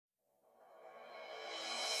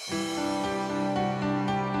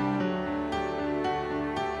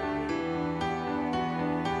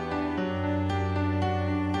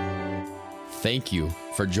Thank you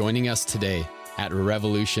for joining us today at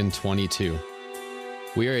Revolution 22.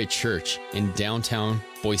 We are a church in downtown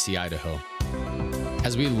Boise, Idaho.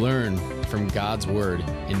 As we learn from God's Word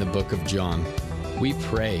in the book of John, we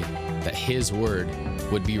pray that His Word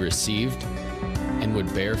would be received and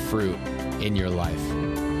would bear fruit in your life.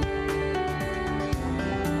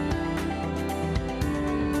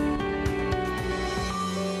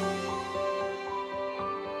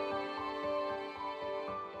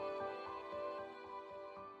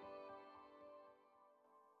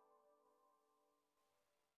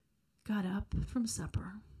 Got up from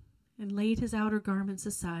supper and laid his outer garments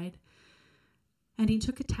aside, and he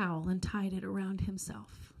took a towel and tied it around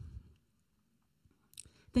himself.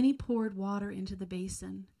 Then he poured water into the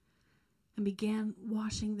basin and began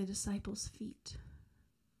washing the disciples' feet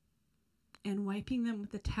and wiping them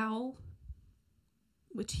with the towel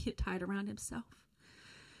which he had tied around himself.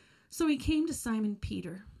 So he came to Simon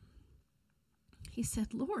Peter. He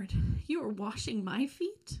said, "Lord, you are washing my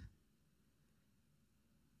feet?"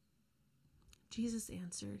 Jesus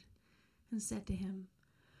answered and said to him,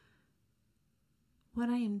 "What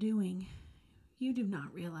I am doing, you do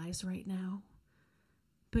not realize right now,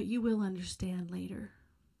 but you will understand later."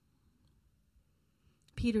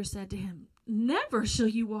 Peter said to him, "Never shall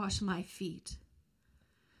you wash my feet."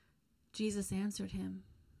 Jesus answered him,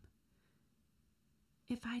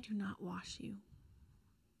 "If I do not wash you,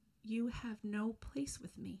 you have no place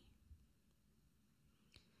with me."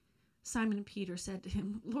 Simon Peter said to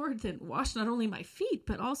him, "Lord, then wash not only my feet,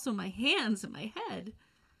 but also my hands and my head."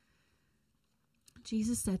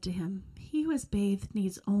 Jesus said to him, "He who has bathed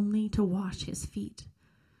needs only to wash his feet.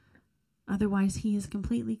 Otherwise he is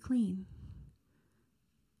completely clean.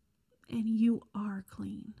 And you are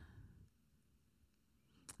clean.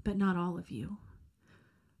 But not all of you."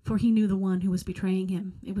 For he knew the one who was betraying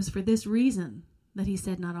him. It was for this reason that he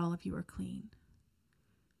said, "Not all of you are clean."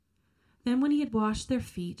 Then when he had washed their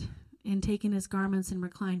feet and taken his garments and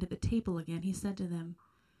reclined at the table again, he said to them,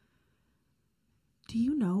 "Do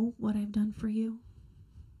you know what I've done for you?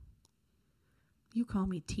 You call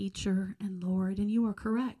me teacher and Lord, and you are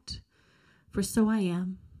correct, for so I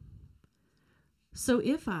am. So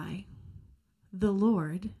if I, the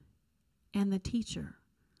Lord and the teacher,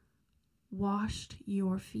 washed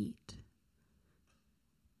your feet,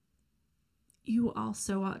 you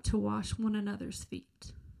also ought to wash one another's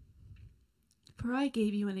feet. For I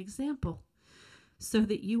gave you an example, so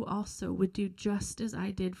that you also would do just as I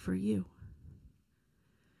did for you.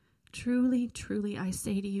 Truly, truly, I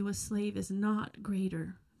say to you, a slave is not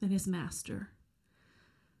greater than his master,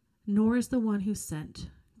 nor is the one who sent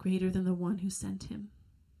greater than the one who sent him.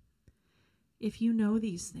 If you know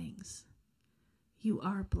these things, you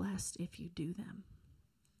are blessed if you do them."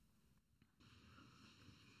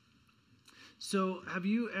 So have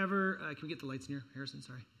you ever, can we get the lights in here, Harrison?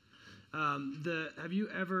 Sorry. Have you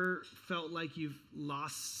ever felt like you've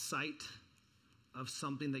lost sight of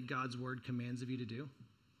something that God's word commands of you to do?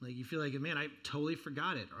 Like you feel like, man, I totally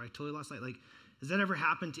forgot it, or I totally lost sight. Like, has that ever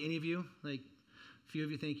happened to any of you? Like, a few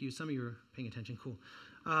of you, thank you. Some of you are paying attention. Cool.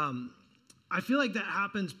 I feel like that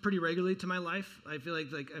happens pretty regularly to my life. I feel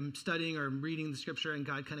like I'm studying or I'm reading the scripture and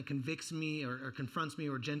God kind of convicts me or confronts me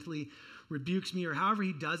or gently rebukes me or however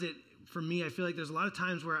he does it for me. I feel like there's a lot of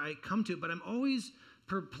times where I come to it, but I'm always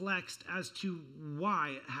perplexed as to why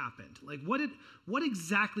it happened. Like what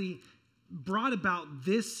exactly brought about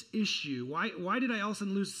this issue? Why did I all of a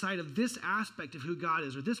sudden lose sight of this aspect of who God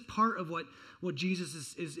is, or this part of what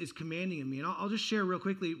Jesus is commanding of me? And I'll just share real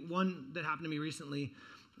quickly one that happened to me recently.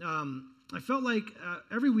 I felt like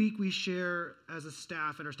every week we share as a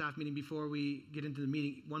staff at our staff meeting before we get into the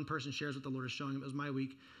meeting, one person shares what the Lord is showing them. It was my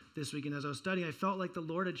week this week, and as I was studying, I felt like the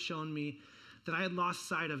Lord had shown me that I had lost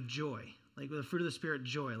sight of joy, like with the fruit of the Spirit,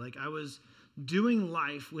 joy. Like I was doing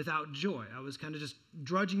life without joy. I was kind of just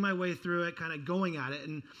drudging my way through it, kind of going at it.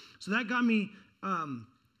 And so that got me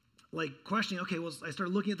questioning, okay, well, I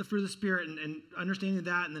started looking at the fruit of the Spirit and understanding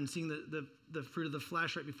that, and then seeing the fruit of the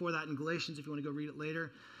flesh right before that in Galatians, if you want to go read it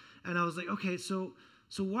later. And I was like, okay, so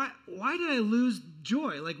why did I lose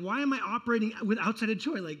joy? Like, why am I operating with outside of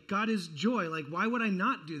joy? Like, God is joy. Like, why would I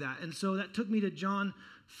not do that? And so that took me to John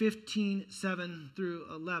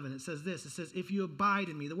 15:7-11. It says this. It says, "If you abide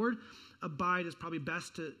in me," the word abide is probably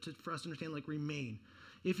best for us to understand, like remain.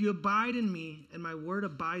 "If you abide in me and my word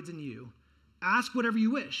abides in you, ask whatever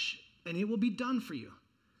you wish, and it will be done for you.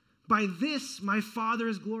 By this my Father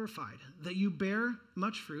is glorified, that you bear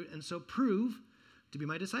much fruit, and so prove to be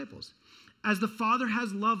my disciples. As the Father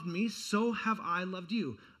has loved me, so have I loved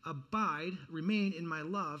you. Abide, remain in my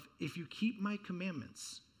love. If you keep my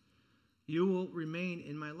commandments, you will remain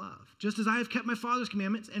in my love, just as I have kept my Father's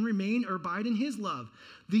commandments and remain or abide in his love.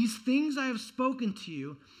 These things I have spoken to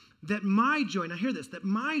you, that my joy," now hear this, "that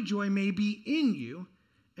my joy may be in you,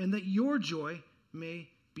 and that your joy may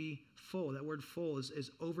be full." That word full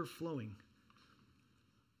is overflowing.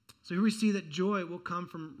 So here we see that joy will come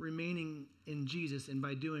from remaining in Jesus and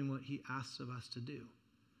by doing what he asks of us to do.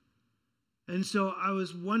 And so I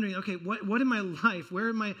was wondering, okay, what in my life, where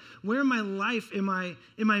in my life am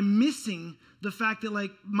I missing the fact that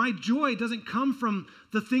like my joy doesn't come from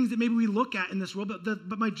the things that maybe we look at in this world,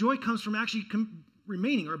 but my joy comes from actually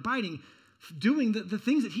remaining or abiding, doing the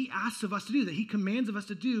things that he asks of us to do, that he commands of us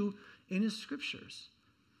to do in his scriptures.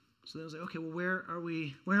 So then I was like, okay, well,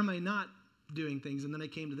 where am I not doing things? And then I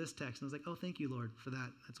came to this text and I was like, oh, thank you, Lord, for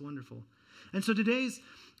that. That's wonderful. And so today's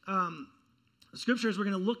scriptures, we're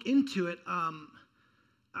going to look into it.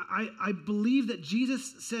 I believe that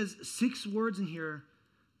Jesus says 6 words in here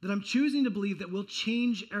that I'm choosing to believe that will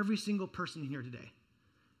change every single person here today.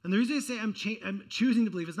 And the reason I say I'm choosing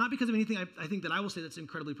to believe is not because of anything I think that I will say that's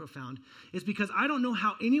incredibly profound. It's because I don't know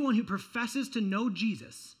how anyone who professes to know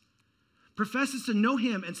Jesus, professes to know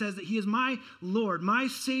him and says that he is my Lord, my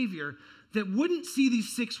Savior, that wouldn't see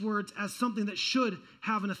these 6 words as something that should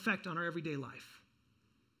have an effect on our everyday life.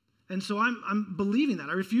 And so I'm believing that.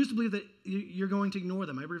 I refuse to believe that you're going to ignore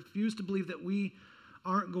them. I refuse to believe that we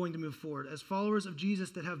aren't going to move forward. As followers of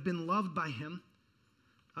Jesus that have been loved by him,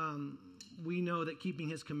 we know that keeping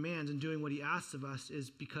his commands and doing what he asks of us is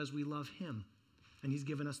because we love him. And he's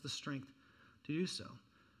given us the strength to do so.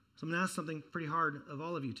 So I'm going to ask something pretty hard of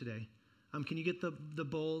all of you today. Can you get the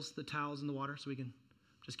bowls, the towels, and the water so we can...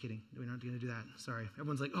 Just kidding. We're not going to do that. Sorry.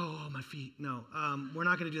 Everyone's like, oh, my feet. No, we're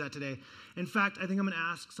not going to do that today. In fact, I think I'm going to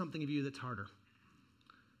ask something of you that's harder.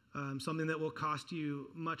 Something that will cost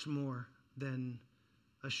you much more than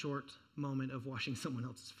a short moment of washing someone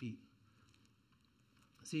else's feet.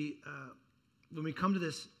 See, when we come to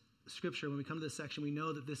this scripture, when we come to this section, we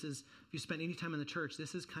know that this is, if you spent any time in the church,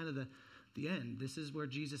 this is kind of the end. This is where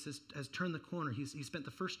Jesus has turned the corner. He spent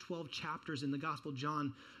the first 12 chapters in the Gospel of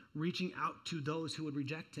John reaching out to those who would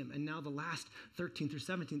reject him. And now the last 13 through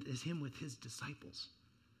 17 is him with his disciples.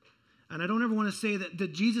 And I don't ever want to say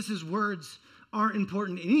that Jesus' words aren't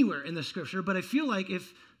important anywhere in the scripture, but I feel like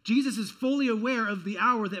if Jesus is fully aware of the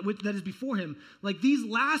hour that is before him, like these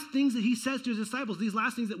last things that he says to his disciples, these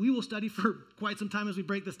last things that we will study for quite some time as we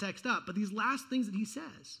break this text up, but these last things that he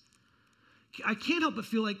says, I can't help but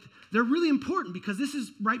feel like they're really important because this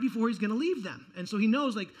is right before he's going to leave them. And so he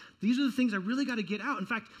knows, like, these are the things I really got to get out. In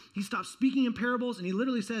fact, he stops speaking in parables and he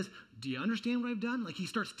literally says, do you understand what I've done? Like, he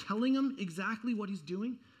starts telling them exactly what he's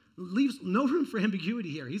doing. Leaves no room for ambiguity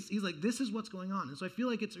here. He's like, this is what's going on. And so I feel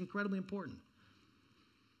like it's incredibly important.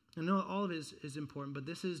 I know all of it is important, but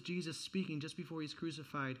this is Jesus speaking just before he's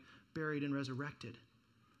crucified, buried, and resurrected.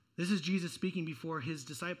 This is Jesus speaking before his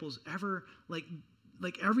disciples ever, like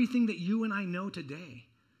everything that you and I know today.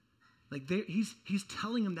 Like he's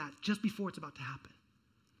telling them that just before it's about to happen.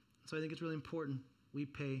 So I think it's really important we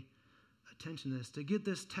pay attention to this. To get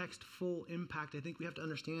this text full impact, I think we have to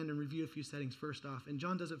understand and review a few settings first off. And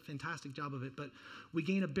John does a fantastic job of it, but we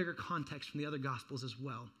gain a bigger context from the other Gospels as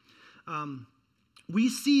well. We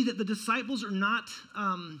see that the disciples are not,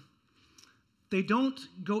 they don't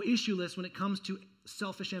go issueless when it comes to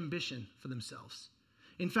selfish ambition for themselves.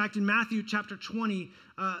 In fact, in Matthew chapter 20,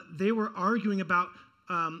 they were arguing about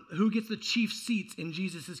who gets the chief seats in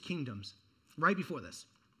Jesus' kingdoms right before this.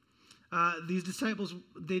 These disciples,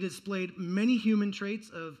 they displayed many human traits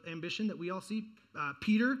of ambition that we all see.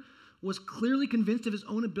 Peter was clearly convinced of his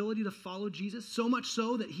own ability to follow Jesus, so much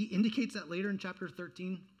so that he indicates that later in chapter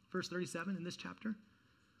 13, verse 37 in this chapter.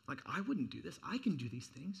 Like, I wouldn't do this. I can do these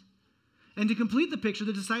things. And to complete the picture,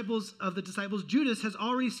 the disciples, Judas has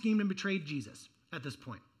already schemed and betrayed Jesus at this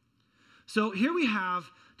point. So here we have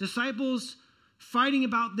disciples fighting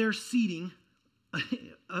about their seating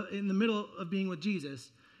in the middle of being with Jesus.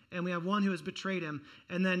 And we have one who has betrayed him.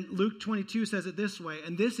 And then Luke 22 says it this way.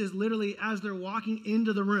 And this is literally as they're walking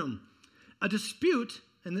into the room. A dispute,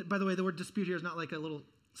 and by the way, the word dispute here is not like a little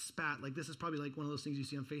spat. Like this is probably like one of those things you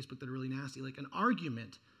see on Facebook that are really nasty. Like an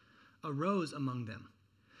argument arose among them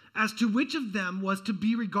as to which of them was to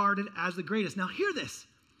be regarded as the greatest. Now hear this.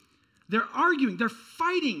 They're arguing. They're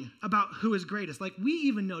fighting about who is greatest. Like we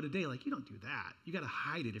even know today, like you don't do that. You got to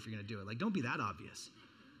hide it if you're going to do it. Like don't be that obvious.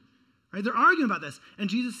 Right? They're arguing about this. And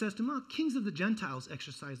Jesus says to them, well, kings of the Gentiles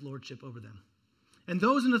exercise lordship over them. And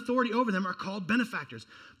those in authority over them are called benefactors.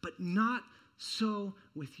 But not so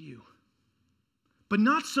with you. But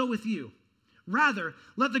not so with you. Rather,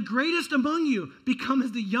 let the greatest among you become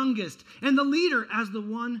as the youngest, and the leader as the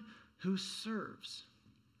one who serves.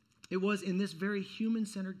 It was in this very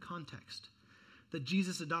human-centered context that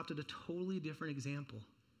Jesus adopted a totally different example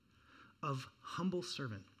of humble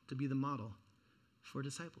servant to be the model for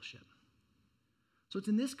discipleship. So it's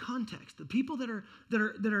in this context, the people that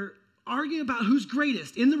are arguing about who's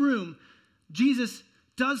greatest in the room, Jesus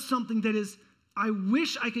does something that is, I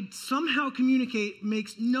wish I could somehow communicate,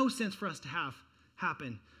 makes no sense for us to have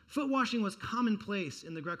happen. Foot washing was commonplace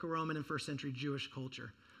in the Greco-Roman and first century Jewish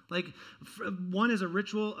culture. Like, one, as a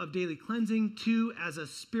ritual of daily cleansing. Two, as a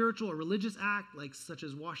spiritual or religious act, like such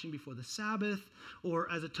as washing before the Sabbath,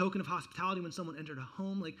 or as a token of hospitality when someone entered a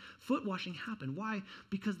home. Like, foot washing happened. Why?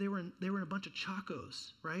 Because they were in a bunch of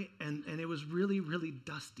chacos, right? And it was really, really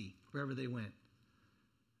dusty wherever they went.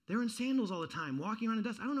 They were in sandals all the time, walking around in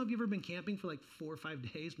dust. I don't know if you've ever been camping for like 4 or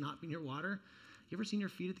 5 days, not being near water. You ever seen your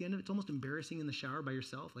feet at the end of it? It's almost embarrassing in the shower by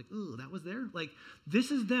yourself. Like, ooh, that was there? Like,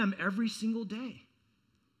 this is them every single day.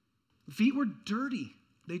 Feet were dirty.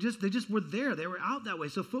 They just were there. They were out that way.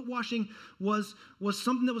 So foot washing was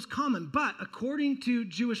something that was common. But according to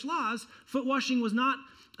Jewish laws, foot washing was not,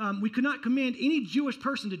 we could not command any Jewish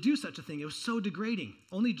person to do such a thing. It was so degrading.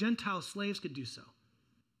 Only Gentile slaves could do so.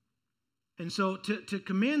 And so to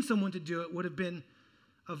command someone to do it would have been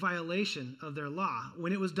a violation of their law.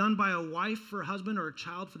 When it was done by a wife for a husband, or a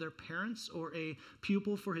child for their parents, or a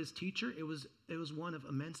pupil for his teacher, it was one of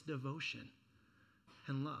immense devotion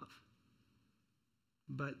and love.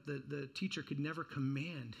 But the teacher could never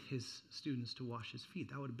command his students to wash his feet.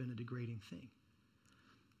 That would have been a degrading thing.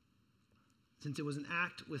 Since it was an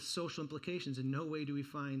act with social implications, in no way do we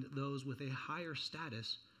find those with a higher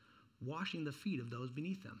status washing the feet of those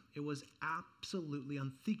beneath them. It was absolutely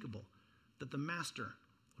unthinkable that the master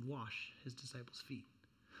would wash his disciples' feet.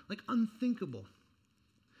 Like, unthinkable.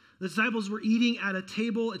 The disciples were eating at a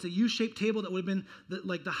table. It's a U-shaped table that would have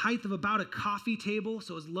been the height of about a coffee table,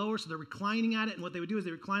 so it was lower, so they're reclining at it, and what they would do is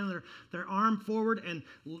they recline on their arm forward, and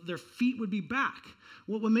their feet would be back.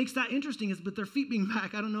 What makes that interesting is, with their feet being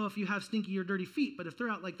back, I don't know if you have stinky or dirty feet, but if they're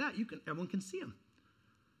out like that, everyone can see them.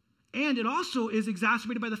 And it also is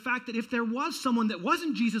exacerbated by the fact that if there was someone that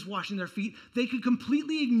wasn't Jesus washing their feet, they could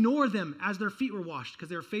completely ignore them as their feet were washed because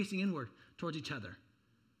they were facing inward towards each other.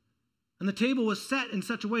 And the table was set in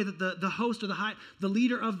such a way that the host or the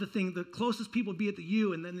leader of the thing, the closest people would be at the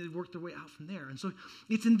U, and then they'd work their way out from there. And so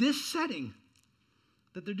it's in this setting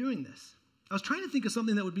that they're doing this. I was trying to think of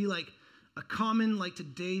something that would be like a common, like,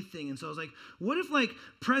 today thing. And so I was like, what if, like,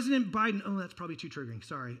 President Biden, oh, that's probably too triggering,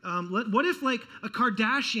 sorry. What if, like, a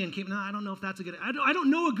Kardashian came, no, I don't know if that's a good, I don't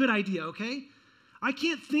know a good idea, okay? I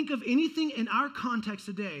can't think of anything in our context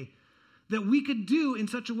today that we could do in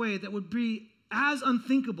such a way that would be as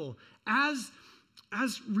unthinkable, as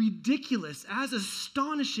ridiculous, as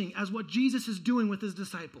astonishing as what Jesus is doing with his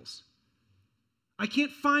disciples. I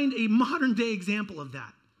can't find a modern day example of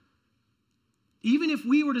that. Even if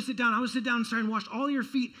we were to sit down, I would sit down and start and wash all your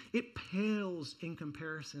feet, it pales in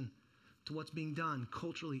comparison to what's being done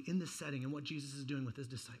culturally in this setting and what Jesus is doing with his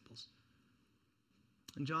disciples.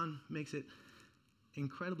 And John makes it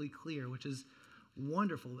incredibly clear, which is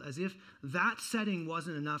wonderful, as if that setting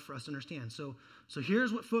wasn't enough for us to understand. So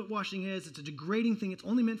here's what foot washing is. It's a degrading thing. It's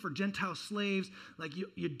only meant for Gentile slaves. Like,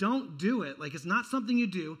 you don't do it. Like, it's not something you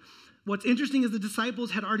do. What's interesting is the disciples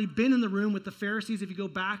had already been in the room with the Pharisees. If you go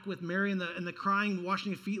back with Mary and the crying,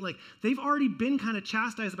 washing of feet, like, they've already been kind of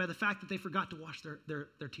chastised by the fact that they forgot to wash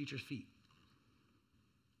their teacher's feet.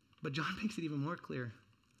 But John makes it even more clear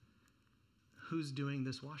who's doing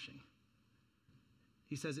this washing.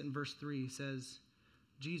 He says it in verse 3, he says,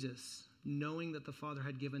 Jesus, knowing that the Father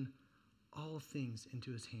had given all things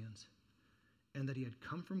into his hands, and that he had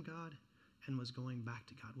come from God and was going back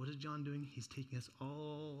to God. What is John doing? He's taking us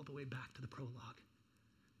all the way back to the prologue.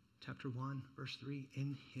 Chapter 1, verse 3,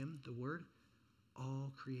 in him, the Word,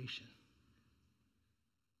 all creation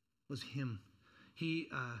was him. He,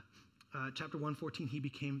 chapter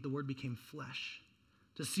 1:14, the Word became flesh.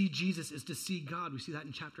 To see Jesus is to see God. We see that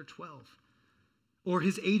in chapter 12. Or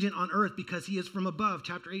his agent on earth, because he is from above,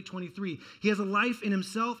 chapter 8:23. He has a life in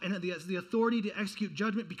himself and has the authority to execute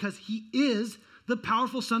judgment because he is the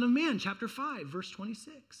powerful Son of Man, chapter 5, verse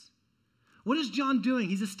 26. What is John doing?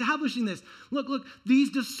 He's establishing this. Look,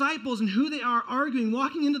 these disciples and who they are arguing,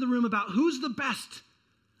 walking into the room about who's the best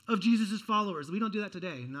of Jesus' followers. We don't do that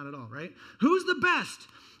today, not at all, right? Who's the best?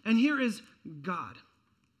 And here is God.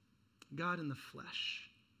 God in the flesh.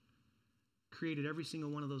 Created every single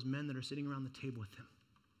one of those men that are sitting around the table with him.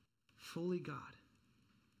 Fully God.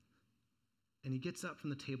 And he gets up from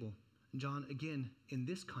the table. And John, again, in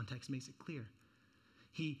this context, makes it clear.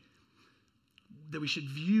 That we should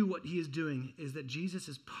view what he is doing is that Jesus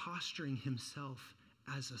is posturing himself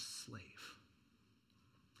as a slave.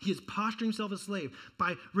 He is posturing himself as a slave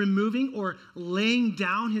by removing or laying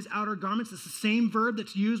down his outer garments. It's the same verb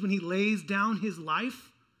that's used when he lays down his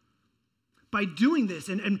life. By doing this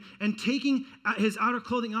and taking his outer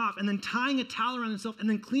clothing off and then tying a towel around himself and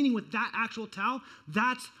then cleaning with that actual towel,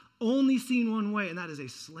 that's only seen one way, and that is a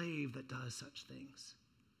slave that does such things.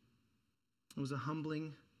 It was the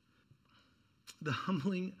humbling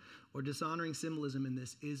or dishonoring symbolism in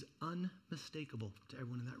this is unmistakable to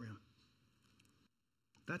everyone in that room.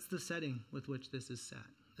 That's the setting with which this is set.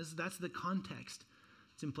 That's the context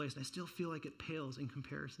that's in place. And I still feel like it pales in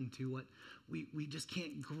comparison to what we just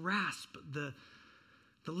can't grasp the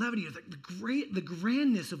levity or the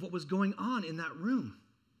grandness of what was going on in that room.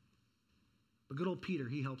 But good old Peter,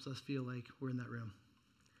 he helps us feel like we're in that room.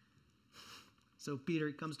 So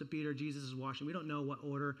Peter comes to Peter. Jesus is washing. We don't know what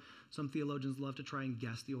order. Some theologians love to try and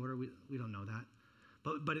guess the order. We don't know that.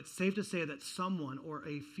 But it's safe to say that someone or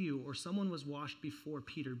a few or someone was washed before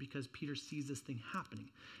Peter because Peter sees this thing happening.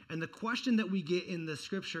 And the question that we get in the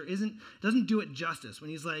scripture doesn't do it justice. When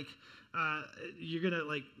he's like,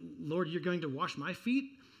 Lord, you're going to wash my feet.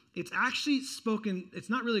 It's actually spoken, it's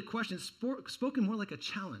not really a question. It's spoken more like a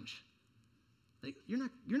challenge. Like, you're not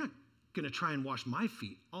going to try and wash my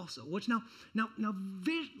feet also. Which now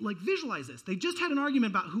visualize this. They just had an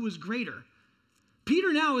argument about who was greater.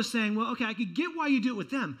 Peter now is saying, well, okay, I could get why you do it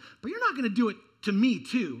with them, but you're not going to do it to me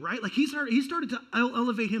too, right? Like he started to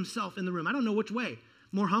elevate himself in the room. I don't know which way.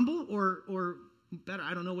 More humble or better.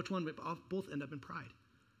 I don't know which one, but both end up in pride.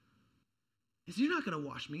 He says, you're not going to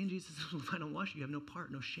wash me. And Jesus says, well, if I don't wash you, you have no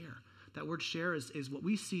part, no share. That word share is what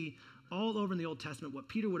we see all over in the Old Testament, what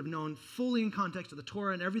Peter would have known fully in context of the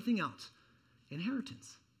Torah and everything else.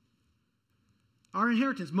 Inheritance. Our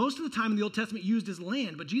inheritance, most of the time in the Old Testament used as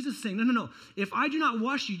land, but Jesus is saying, no. If I do not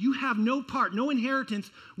wash you, you have no part, no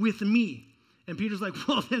inheritance with me. And Peter's like,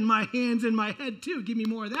 well, then my hands and my head too. Give me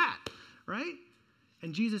more of that, right?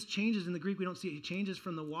 And Jesus changes, in the Greek we don't see it, he changes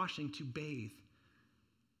from the washing to bathe.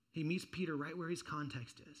 He meets Peter right where his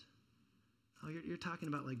context is. Oh, you're talking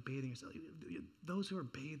about like bathing yourself. Those who are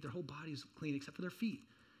bathed, their whole body is clean except for their feet.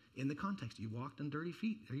 In the context, you walked on dirty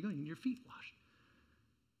feet. There you go, your feet washed.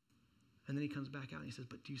 And then he comes back out and he says,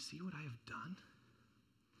 but do you see what I have done?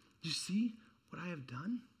 Do you see what I have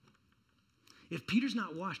done? If Peter's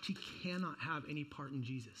not washed, he cannot have any part in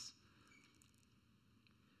Jesus.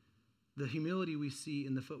 The humility we see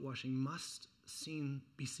in the foot washing must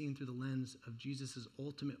be seen through the lens of Jesus'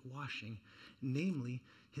 ultimate washing, namely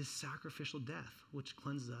his sacrificial death, which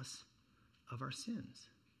cleanses us of our sins.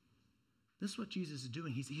 This is what Jesus is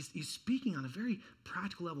doing. He's speaking on a very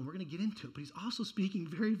practical level. We're going to get into it, but he's also speaking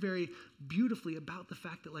very, very beautifully about the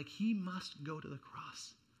fact that he must go to the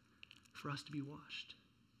cross for us to be washed.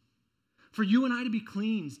 For you and I to be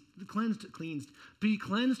cleansed, be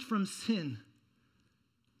cleansed from sin,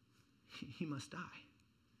 he must die.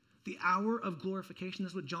 The hour of glorification,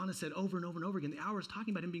 that's what John has said over and over and over again. The hour is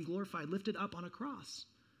talking about him being glorified, lifted up on a cross.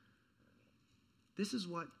 This is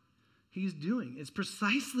what he's doing. It's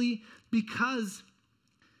precisely because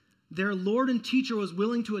their Lord and teacher was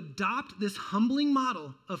willing to adopt this humbling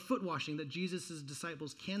model of foot washing that Jesus'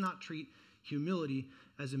 disciples cannot treat humility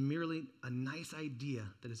as merely a nice idea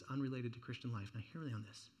that is unrelated to Christian life. Now, hear me on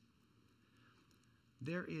this.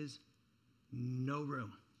 There is no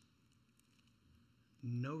room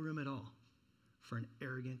at all for an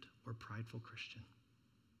arrogant or prideful Christian.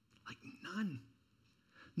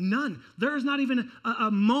 None. There is not even a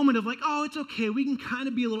moment of it's okay, we can kind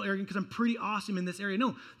of be a little arrogant because I'm pretty awesome in this area.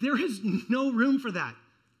 No, there is no room for that.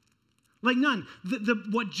 None.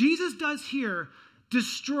 What Jesus does here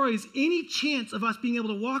destroys any chance of us being able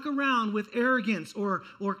to walk around with arrogance or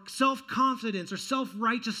self-confidence or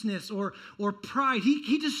self-righteousness or pride.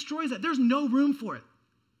 He destroys that. There's no room for it.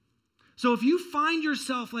 So if you find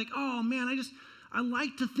yourself oh man, I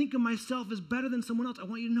like to think of myself as better than someone else, I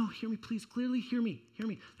want you to know, hear me, please, clearly hear me.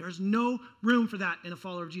 There's no room for that in a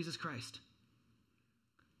follower of Jesus Christ.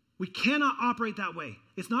 We cannot operate that way.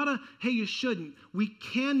 It's not hey, you shouldn't. We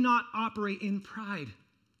cannot operate in pride.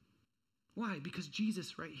 Why? Because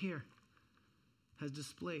Jesus right here has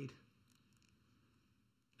displayed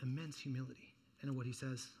immense humility. And what he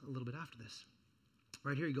says a little bit after this.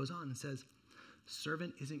 Right here he goes on and says,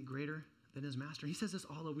 servant isn't greater than his master. He says this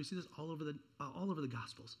all over. We see this all over the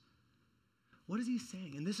Gospels. What is he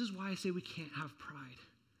saying? And this is why I say we can't have pride.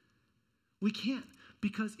 We can't,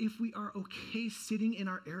 because if we are okay sitting in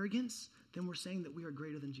our arrogance, then we're saying that we are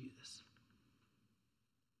greater than Jesus.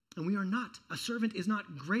 And we are not. A servant is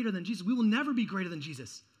not greater than Jesus. We will never be greater than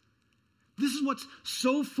Jesus. This is what's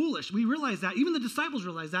so foolish. We realize that. Even the disciples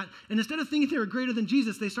realized that. And instead of thinking they were greater than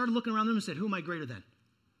Jesus, they started looking around them and said, who am I greater than?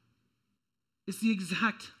 It's the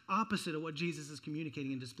exact opposite of what Jesus is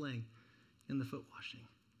communicating and displaying in the foot washing.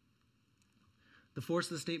 The force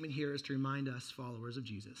of the statement here is to remind us, followers of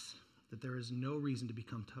Jesus, that there is no reason to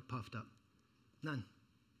become puffed up. None.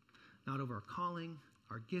 Not over our calling,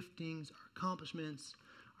 our giftings, our accomplishments,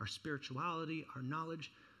 our spirituality, our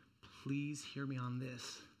knowledge. Please hear me on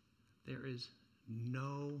this. There is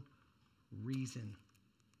no reason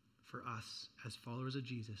for us as followers of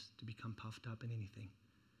Jesus to become puffed up in anything.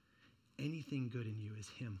 Anything good in you is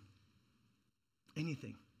him.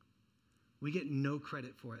 Anything. We get no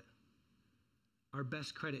credit for it. Our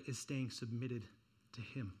best credit is staying submitted to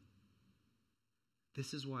him.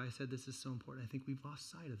 This is why I said this is so important. I think we've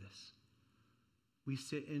lost sight of this. We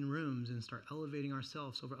sit in rooms and start elevating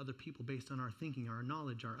ourselves over other people based on our thinking, our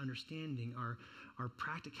knowledge, our understanding, our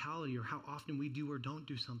practicality, or how often we do or don't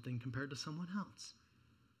do something compared to someone else.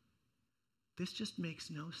 This just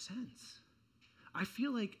makes no sense. I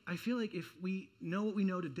feel like if we know what we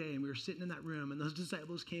know today and we were sitting in that room and those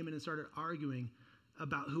disciples came in and started arguing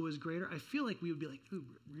about who was greater, I feel like we would be like, ooh,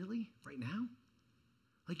 really? Right now?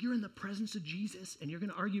 Like you're in the presence of Jesus and you're going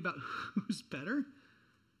to argue about who's better?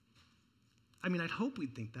 I mean, I'd hope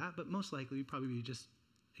we'd think that, but most likely we'd probably be just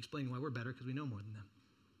explaining why we're better because we know more than them.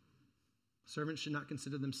 Servants should not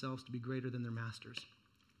consider themselves to be greater than their masters.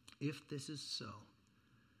 If this is so,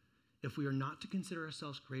 if we are not to consider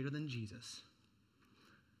ourselves greater than Jesus,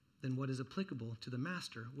 then what is applicable to the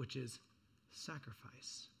master, which is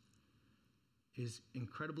sacrifice, is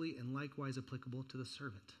incredibly and likewise applicable to the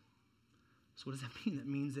servant. So what does that mean? That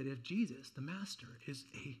means that if Jesus, the master, is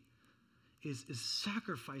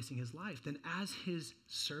sacrificing his life, then as his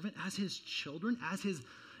servant, as his children, as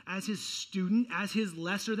his student, as his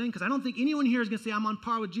lesser than, because I don't think anyone here is going to say I'm on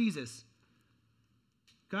par with Jesus.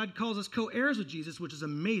 God calls us co-heirs with Jesus, which is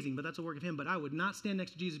amazing, but that's a work of him. But I would not stand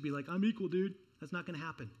next to Jesus and be like, I'm equal, dude. That's not going to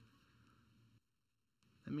happen.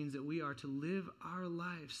 That means that we are to live our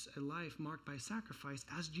lives, a life marked by sacrifice,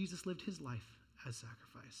 as Jesus lived his life as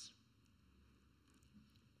sacrifice.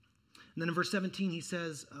 And then in verse 17, he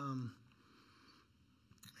says,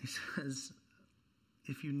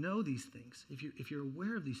 if you know these things, if you're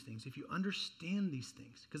aware of these things, if you understand these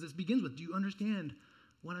things, because this begins with, do you understand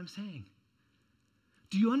what I'm saying?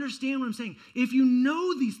 Do you understand what I'm saying? If you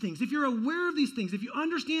know these things, if you're aware of these things, if you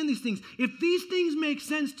understand these things, if these things make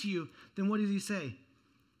sense to you, then what does he say?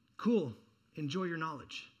 Cool, enjoy your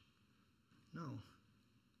knowledge. No.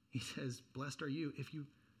 He says, blessed are you if you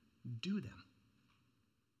do them.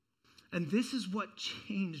 And this is what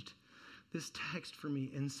changed this text for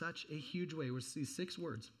me in such a huge way. Was these 6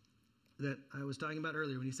 words that I was talking about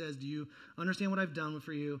earlier when he says, do you understand what I've done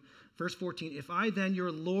for you? Verse 14, if I then,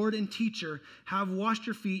 your Lord and teacher, have washed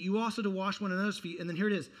your feet, you also to wash one another's feet. And then here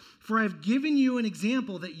it is, for I have given you an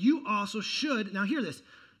example that you also should, now hear this,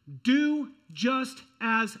 do just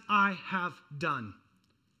as I have done.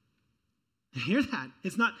 Hear that?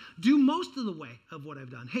 It's not do most of the way of what I've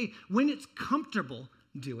done. Hey, when it's comfortable,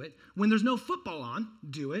 do it. When there's no football on,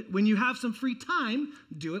 do it. When you have some free time,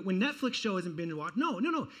 do it. When Netflix show isn't binge watch, no.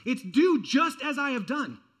 It's do just as I have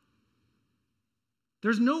done.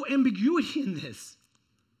 There's no ambiguity in this.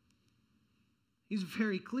 He's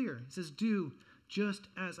very clear. He says, do just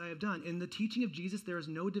as I have done. In the teaching of Jesus, there is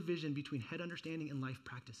no division between head understanding and life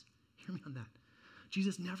practice. Hear me on that.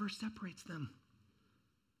 Jesus never separates them.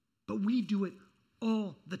 But we do it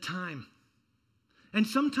all the time. And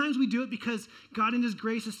sometimes we do it because God in his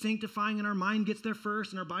grace is sanctifying and our mind gets there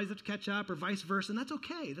first and our bodies have to catch up or vice versa. And that's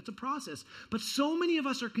okay. That's a process. But so many of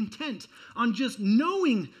us are content on just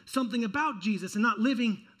knowing something about Jesus and not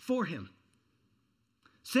living for him.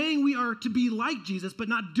 Saying we are to be like Jesus, but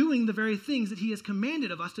not doing the very things that he has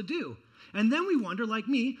commanded of us to do. And then we wonder, like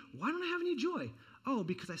me, why don't I have any joy? Oh,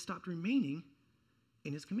 because I stopped remaining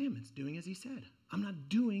in his commandments, doing as he said. I'm not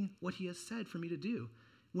doing what he has said for me to do.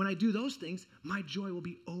 When I do those things, my joy will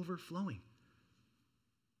be overflowing.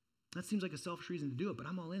 That seems like a selfish reason to do it, but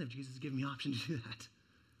I'm all in if Jesus has given me option to do that.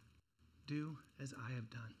 Do as I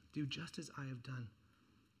have done. Do just as I have done.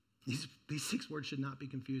 These 6 words should not be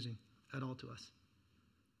confusing at all to us.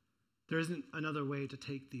 There isn't another way to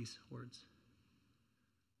take these words.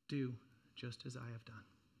 Do just as I have done.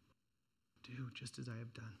 Do just as I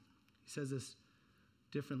have done. He says this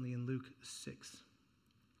differently in Luke 6.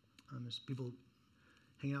 There's people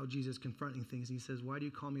hanging out with Jesus confronting things. And he says, why do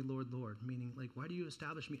you call me Lord, Lord? Meaning, like, why do you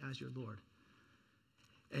establish me as your Lord?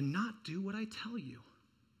 And not do what I tell you.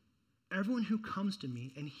 Everyone who comes to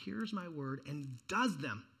me and hears my word and does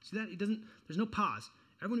them. See that? There's no pause.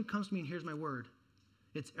 Everyone who comes to me and hears my word.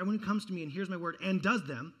 It's everyone who comes to me and hears my word and does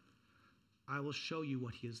them. I will show you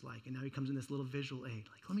what he is like. And now he comes in this little visual aid.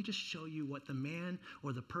 Like, let me just show you what the man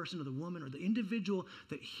or the person or the woman or the individual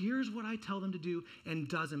that hears what I tell them to do and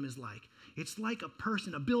does them is like. It's like a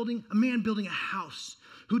man building a house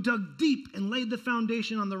who dug deep and laid the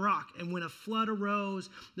foundation on the rock. And when a flood arose,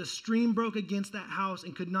 the stream broke against that house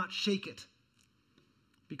and could not shake it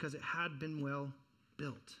because it had been well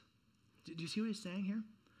built. Do you see what he's saying here?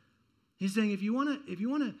 He's saying if you want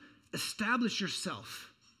to establish yourself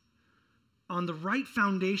on the right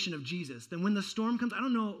foundation of Jesus, then when the storm comes,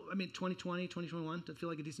 2020, 2021, does it feel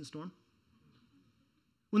like a decent storm?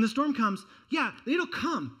 When the storm comes, yeah, it'll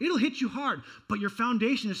come. It'll hit you hard, but your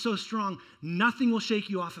foundation is so strong, nothing will shake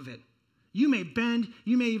you off of it. You may bend,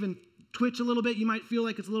 you may even twitch a little bit. You might feel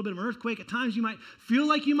like it's a little bit of an earthquake. At times you might feel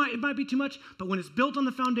like it might be too much, but when it's built on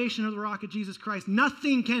the foundation of the rock of Jesus Christ,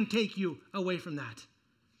 nothing can take you away from that.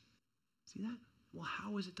 See that? Well,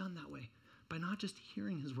 how is it done that way? By not just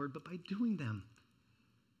hearing his word, but by doing them.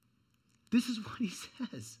 This is what he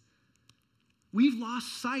says. We've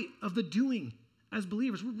lost sight of the doing as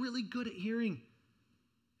believers. We're really good at hearing.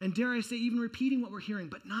 And dare I say, even repeating what we're hearing,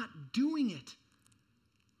 but not doing it.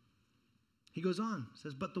 He goes on,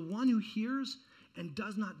 says, but the one who hears and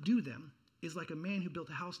does not do them is like a man who built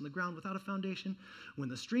a house on the ground without a foundation. When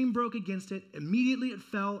the stream broke against it, immediately it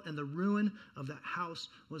fell, and the ruin of that house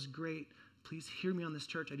was great. Please hear me on this,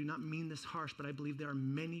 church. I do not mean this harsh, but I believe there are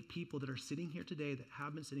many people that are sitting here today, that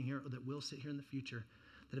have been sitting here, or that will sit here in the future,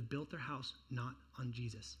 that have built their house not on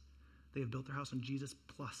Jesus. They have built their house on Jesus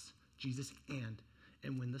plus, Jesus and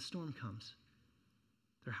when the storm comes,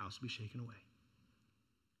 their house will be shaken away.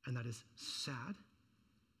 And that is sad.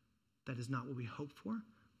 That is not what we hope for.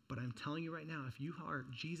 But I'm telling you right now, if you are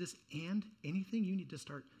Jesus and anything, you need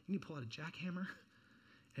to pull out a jackhammer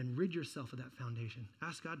and rid yourself of that foundation.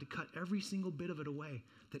 Ask God to cut every single bit of it away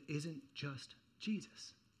that isn't just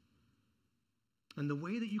Jesus. And the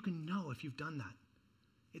way that you can know if you've done that,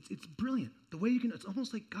 it's brilliant. The way you can, it's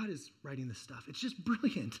almost like God is writing this stuff. It's just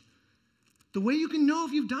brilliant. The way you can know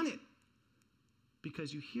if you've done it,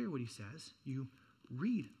 because you hear what he says, you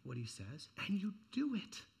read what he says, and you do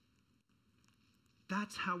it.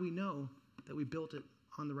 That's how we know that we built it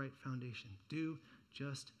on the right foundation. Do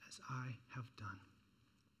just as I have done.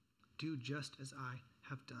 Do just as I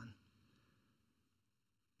have done.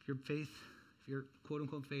 If your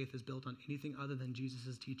quote-unquote faith is built on anything other than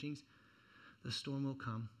Jesus' teachings, the storm will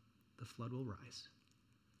come, the flood will rise,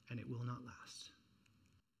 and it will not last.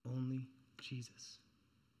 Only Jesus.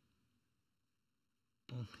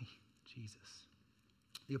 Only Jesus.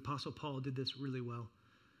 The Apostle Paul did this really well.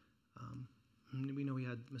 We know he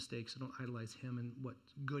had mistakes, so don't idolize him, and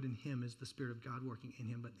what's good in him is the Spirit of God working in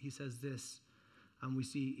him. But he says this, we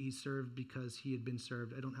see he served because he had been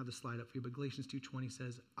served. I don't have the slide up for you, but Galatians 2:20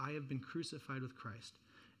 says, I have been crucified with Christ.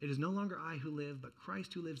 It is no longer I who live, but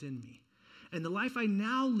Christ who lives in me. And the life I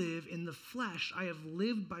now live in the flesh, I have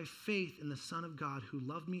lived by faith in the Son of God who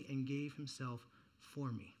loved me and gave himself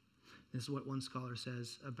for me. This is what one scholar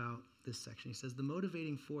says about this section. He says, the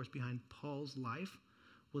motivating force behind Paul's life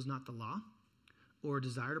was not the law or a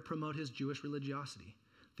desire to promote his Jewish religiosity.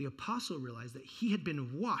 The apostle realized that he had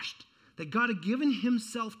been washed, that God had given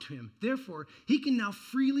himself to him. Therefore, he can now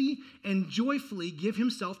freely and joyfully give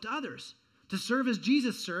himself to others. To serve as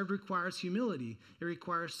Jesus served requires humility. It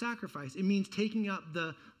requires sacrifice. It means taking up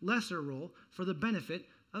the lesser role for the benefit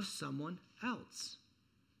of someone else.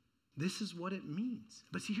 This is what it means.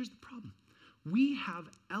 But see, here's the problem. We have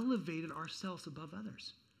elevated ourselves above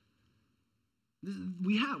others.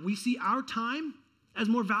 We see our time as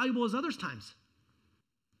more valuable as others' times.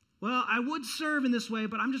 Well, I would serve in this way,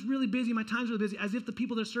 but I'm just really busy. My time's really busy, as if the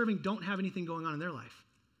people they're serving don't have anything going on in their life.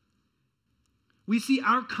 We see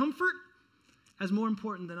our comfort as more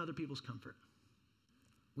important than other people's comfort.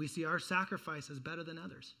 We see our sacrifice as better than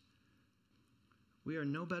others. We are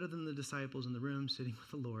no better than the disciples in the room sitting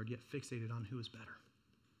with the Lord, yet fixated on who is better.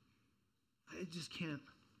 I just can't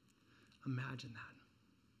imagine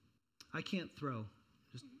that. I can't throw.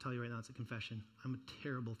 Just tell you right now, it's a confession. I'm a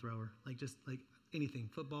terrible thrower. Like anything,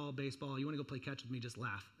 football, baseball. You want to go play catch with me, just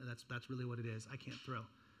laugh. That's really what it is. I can't throw.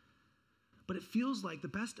 But it feels like the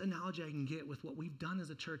best analogy I can get with what we've done as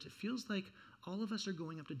a church, it feels like all of us are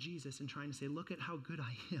going up to Jesus and trying to say, look at how good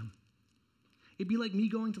I am. It'd be like me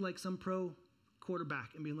going to some pro quarterback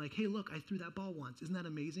and being like, hey, look, I threw that ball once. Isn't that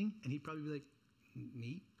amazing? And he'd probably be like,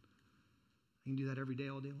 neat. I can do that every day,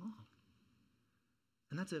 all day long.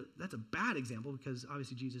 And that's a bad example because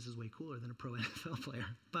obviously Jesus is way cooler than a pro NFL player.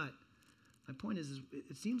 But my point is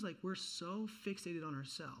it seems like we're so fixated on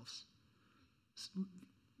ourselves,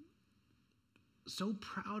 so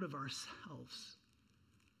proud of ourselves,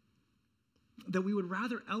 that we would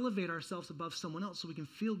rather elevate ourselves above someone else so we can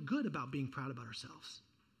feel good about being proud about ourselves.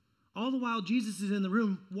 All the while, Jesus is in the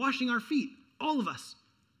room washing our feet, all of us.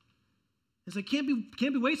 It's like, can't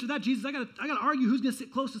be waste with that, Jesus. I gotta argue who's gonna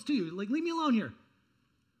sit closest to you. Like, leave me alone here.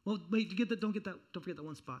 Well, wait, don't forget that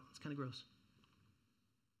one spot. It's kind of gross.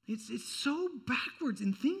 It's so backwards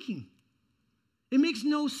in thinking. It makes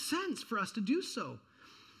no sense for us to do so.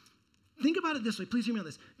 Think about it this way. Please hear me on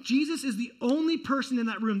this. Jesus is the only person in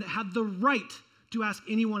that room that had the right to ask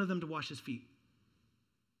any one of them to wash his feet.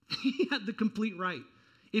 He had the complete right.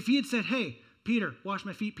 If he had said, hey, Peter, wash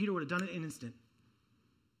my feet, Peter would have done it in an instant.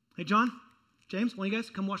 Hey, John, James, one of you guys,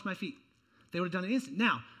 come wash my feet. They would have done it in an instant.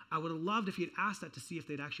 Now, I would have loved if he had asked that to see if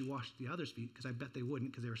they'd actually washed the others' feet, because I bet they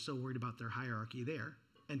wouldn't, because they were so worried about their hierarchy there.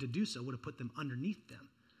 And to do so would have put them underneath them.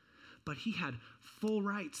 But he had full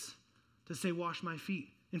rights to say, wash my feet.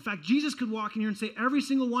 In fact, Jesus could walk in here and say, every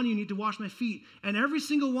single one of you need to wash my feet. And every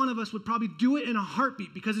single one of us would probably do it in a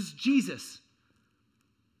heartbeat because it's Jesus.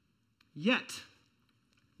 Yet,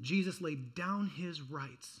 Jesus laid down his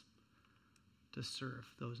rights to serve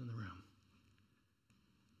those in the room.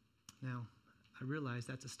 Now, I realize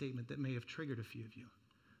that's a statement that may have triggered a few of you.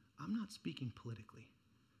 I'm not speaking politically.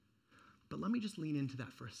 But let me just lean into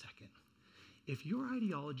that for a second. If your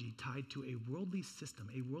ideology tied to a worldly system,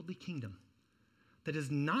 a worldly kingdom, that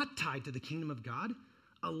is not tied to the kingdom of God,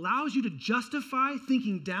 allows you to justify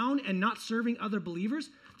thinking down and not serving other believers,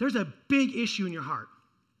 there's a big issue in your heart.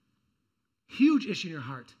 Huge issue in your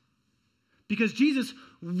heart. Because Jesus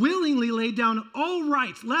willingly laid down all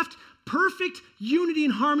rights, left perfect unity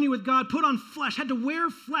and harmony with God, put on flesh, had to wear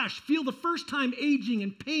flesh, feel the first time aging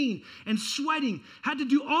and pain and sweating, had to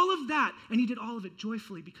do all of that, and he did all of it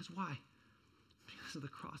joyfully. Because why? Because of the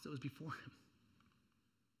cross that was before him.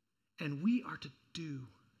 And we are to do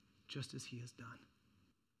just as he has done.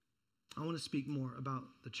 I want to speak more about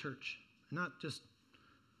the church. Not just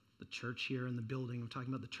the church here in the building. I'm talking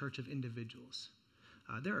about the church of individuals.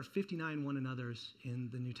 There are 59 one another's in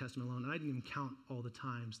the New Testament alone. And I didn't even count all the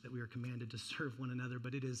times that we are commanded to serve one another,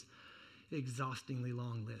 but it is an exhaustingly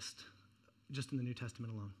long list, just in the New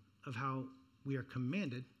Testament alone, of how we are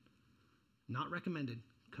commanded, not recommended,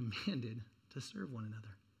 commanded to serve one another.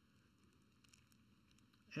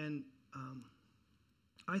 And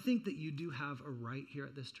I think that you do have a right here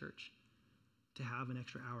at this church to have an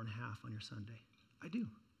extra hour and a half on your Sunday. I do.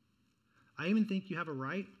 I even think you have a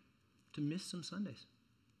right to miss some Sundays.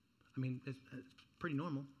 I mean, it's pretty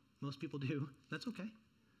normal. Most people do. That's okay.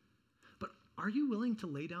 But are you willing to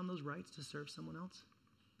lay down those rights to serve someone else?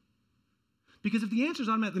 Because if the answer is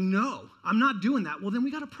automatically, no, I'm not doing that, well, then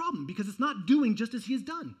we got a problem, because it's not doing just as he has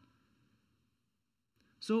done.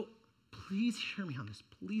 So please hear me on this.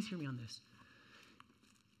 Please hear me on this.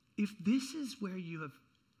 If this is where you have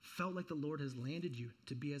felt like the Lord has landed you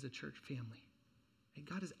to be as a church family, and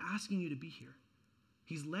God is asking you to be here,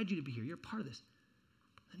 he's led you to be here, you're part of this,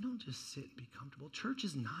 then don't just sit and be comfortable. Church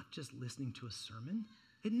is not just listening to a sermon.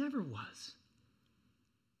 It never was.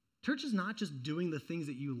 Church is not just doing the things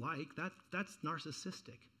that you like. That's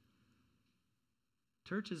narcissistic.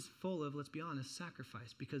 Church is full of, let's be honest,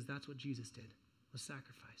 sacrifice, because that's what Jesus did, was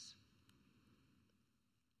sacrifice.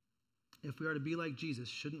 If we are to be like Jesus,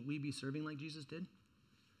 shouldn't we be serving like Jesus did?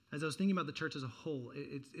 As I was thinking about the church as a whole,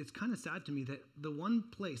 it's kind of sad to me that the one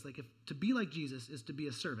place, like if to be like Jesus is to be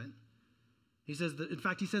a servant. He says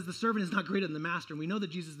he says the servant is not greater than the master, and we know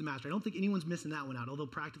that Jesus is the master. I don't think anyone's missing that one out, although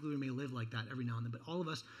practically we may live like that every now and then, but all of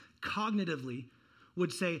us cognitively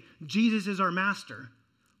would say Jesus is our master.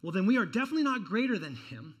 Well, then we are definitely not greater than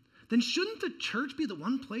him. Then shouldn't the church be the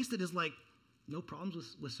one place that is like, no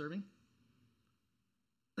problems with serving?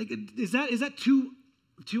 Like, is that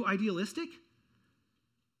too idealistic?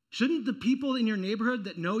 Shouldn't the people in your neighborhood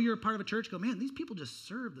that know you're a part of a church go, man, these people just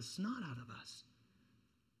serve the snot out of us?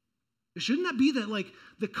 Shouldn't that be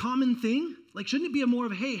the common thing? Like, shouldn't it be a more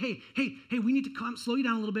of a, hey, we need to slow you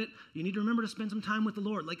down a little bit. You need to remember to spend some time with the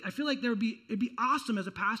Lord. Like, I feel like it'd be awesome as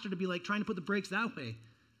a pastor to be like trying to put the brakes that way.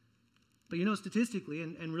 But statistically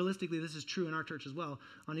and realistically, this is true in our church as well.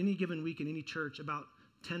 On any given week in any church, about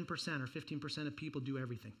 10% or 15% of people do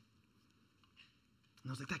everything. And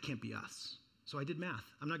I was like, that can't be us. So I did math.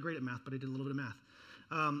 I'm not great at math, but I did a little bit of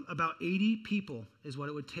math. About 80 people is what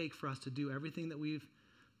it would take for us to do everything that we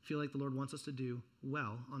feel like the Lord wants us to do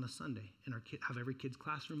well on a Sunday. And have every kid's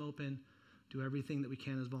classroom open, do everything that we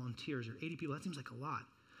can as volunteers. Or 80 people, that seems like a lot.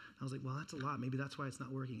 I was like, well, that's a lot. Maybe that's why it's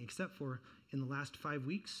not working. Except for in the last 5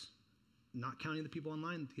 weeks, not counting the people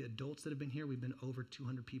online, the adults that have been here, we've been over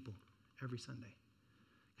 200 people every Sunday.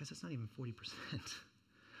 Guys, that's not even 40%.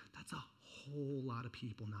 That's a whole lot of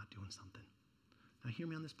people not doing something. Now hear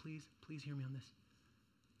me on this, please. Please hear me on this.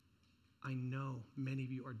 I know many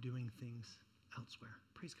of you are doing things elsewhere.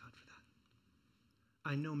 Praise God for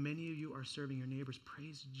that. I know many of you are serving your neighbors.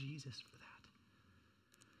 Praise Jesus for that.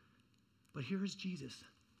 But here is Jesus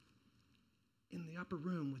in the upper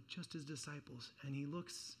room with just his disciples, and he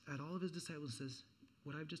looks at all of his disciples and says,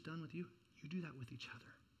 what I've just done with you, you do that with each other.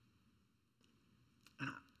 And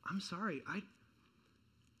I'm sorry,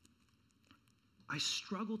 I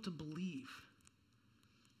struggle to believe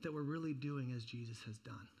that we're really doing as Jesus has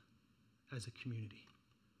done as a community.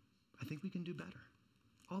 I think we can do better,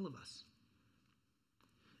 all of us.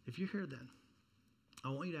 If you're here then, I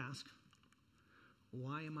want you to ask,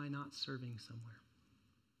 why am I not serving somewhere?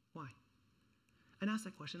 Why? And ask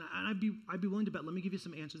that question. And I'd be willing to bet, let me give you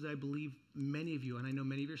some answers that I believe many of you, and I know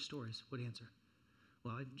many of your stories, would answer.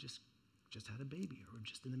 Well, I just had a baby, or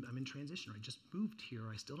I'm in transition, or I just moved here,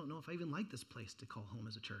 or I still don't know if I even like this place to call home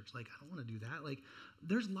as a church. Like, I don't want to do that. Like,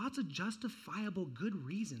 there's lots of justifiable good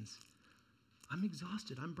reasons. I'm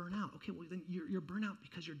exhausted. I'm burnt out. Okay, well, then you're burnt out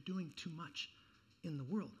because you're doing too much in the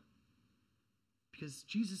world. Because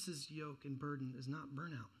Jesus' yoke and burden is not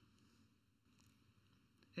burnout.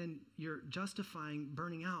 And you're justifying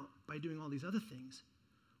burning out by doing all these other things,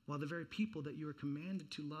 while the very people that you are commanded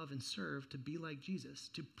to love and serve, to be like Jesus,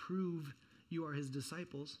 to prove you are his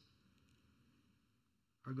disciples,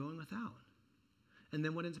 are going without. And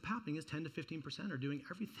then what ends up happening is 10 to 15% are doing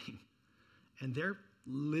everything. And they're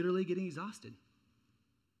literally getting exhausted.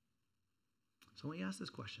 So I want you to ask this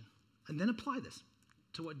question, and then apply this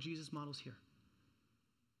to what Jesus models here.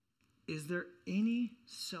 Is there any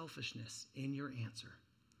selfishness in your answer?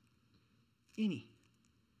 Any?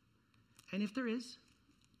 And if there is,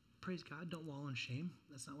 praise God, don't wallow in shame.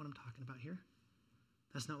 That's not what I'm talking about here.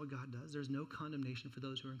 That's not what God does. There's no condemnation for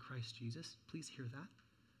those who are in Christ Jesus. Please hear that.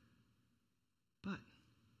 But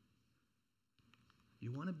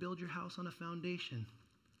you want to build your house on a foundation,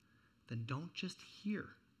 then don't just hear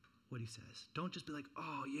what he says. Don't just be like,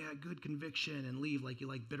 oh yeah, good conviction, and leave like you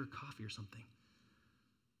like bitter coffee or something.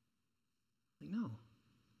 Like, no.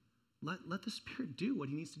 Let the Spirit do what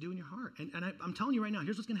he needs to do in your heart. And I'm telling you right now,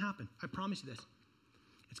 here's what's going to happen. I promise you this.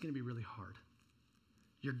 It's going to be really hard.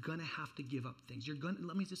 You're going to have to give up things.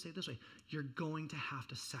 Let me just say it this way. You're going to have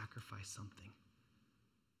to sacrifice something.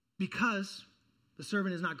 Because the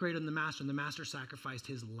servant is not greater than the master, and the master sacrificed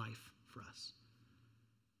his life for us.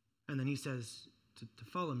 And then he says, to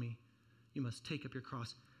follow me, you must take up your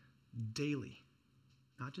cross daily.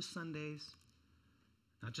 Not just Sundays,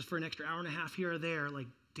 not just for an extra hour and a half here or there, like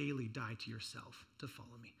daily die to yourself to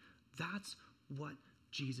follow me. That's what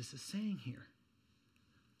Jesus is saying here.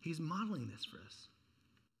 He's modeling this for us.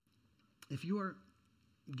 If you are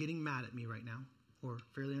getting mad at me right now, or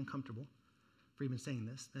fairly uncomfortable for even saying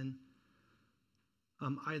this, then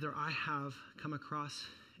either I have come across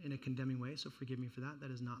in a condemning way, so forgive me for that.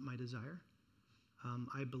 That is not my desire.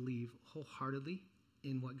 I believe wholeheartedly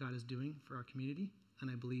in what God is doing for our community, and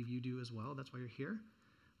I believe you do as well. That's why you're here.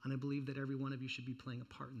 And I believe that every one of you should be playing a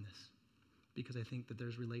part in this, because I think that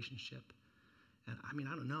there's relationship. And I mean,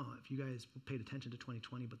 I don't know if you guys paid attention to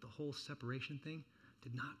 2020, but the whole separation thing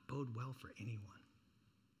did not bode well for anyone.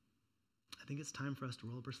 I think it's time for us to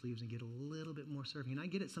roll up our sleeves and get a little bit more serving. And I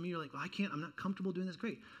get it. Some of you are like, well, I'm not comfortable doing this.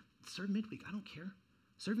 Great. Serve midweek. I don't care.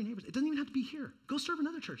 Serve your neighbors. It doesn't even have to be here. Go serve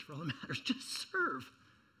another church for all that matters. Just serve.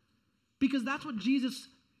 Because that's what Jesus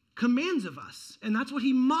commands of us. And that's what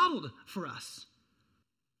he modeled for us.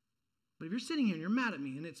 But if you're sitting here and you're mad at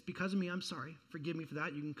me and it's because of me, I'm sorry. Forgive me for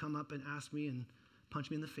that. You can come up and ask me and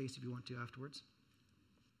punch me in the face if you want to afterwards.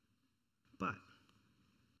 But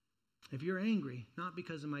if you're angry, not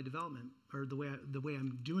because of my development or the way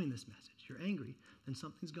I'm doing this message, you're angry, then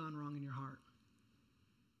something's gone wrong in your heart.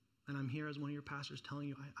 And I'm here as one of your pastors telling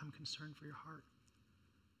you, I'm concerned for your heart.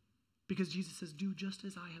 Because Jesus says, do just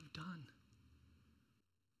as I have done.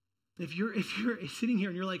 If you're sitting here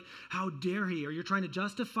and you're like, how dare he? Or you're trying to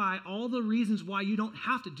justify all the reasons why you don't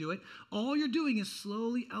have to do it, all you're doing is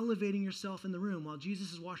slowly elevating yourself in the room while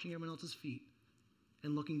Jesus is washing everyone else's feet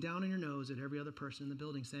and looking down on your nose at every other person in the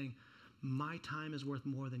building saying, my time is worth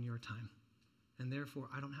more than your time. And therefore,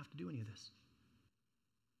 I don't have to do any of this.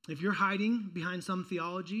 If you're hiding behind some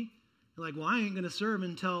theology, you're like, well, I ain't going to serve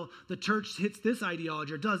until the church hits this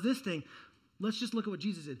ideology or does this thing. Let's just look at what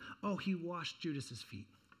Jesus did. Oh, he washed Judas's feet.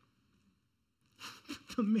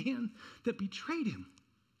 The man that betrayed him.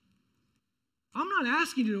 I'm not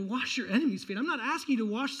asking you to wash your enemy's feet. I'm not asking you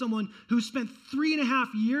to wash someone who spent 3.5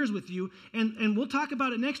 years with you, and we'll talk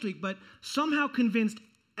about it next week, but somehow convinced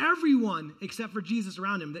everyone except for Jesus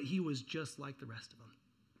around him that he was just like the rest of them.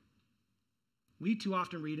 We too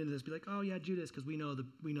often read into this, be like, oh yeah, Judas, because we know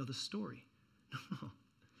the story. No.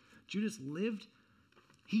 Judas lived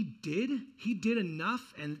he did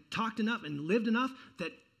enough and talked enough and lived enough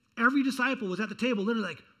that every disciple was at the table literally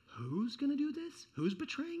like, who's going to do this? Who's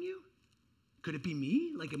betraying you? Could it be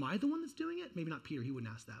me? Like, am I the one that's doing it? Maybe not Peter, he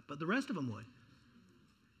wouldn't ask that, but the rest of them would.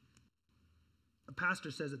 A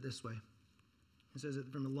pastor says it this way. He says it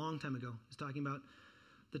from a long time ago. He's talking about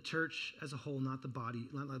the church as a whole, not the body,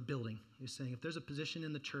 not the building. He's saying if there's a position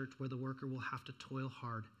in the church where the worker will have to toil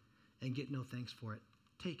hard and get no thanks for it,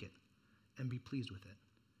 take it and be pleased with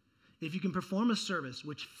it. If you can perform a service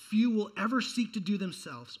which few will ever seek to do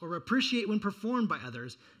themselves or appreciate when performed by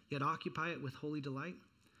others, yet occupy it with holy delight,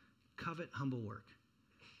 covet humble work.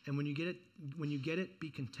 And when you get it, be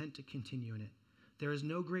content to continue in it. There is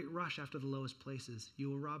no great rush after the lowest places. You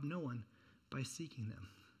will rob no one by seeking them.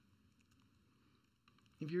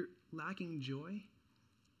 If you're lacking joy,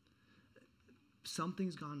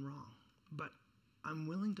 something's gone wrong. But I'm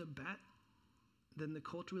willing to bet that in the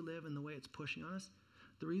culture we live and the way it's pushing on us,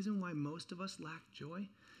 the reason why most of us lack joy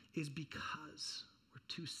is because we're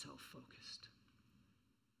too self-focused.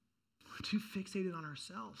 We're too fixated on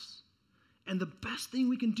ourselves. And the best thing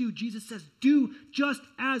we can do, Jesus says, do just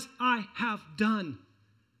as I have done.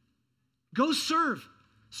 Go serve.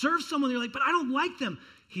 Serve someone. You're like, but I don't like them.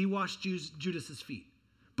 He washed Judas's feet.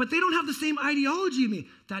 But they don't have the same ideology as me.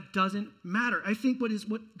 That doesn't matter. I think what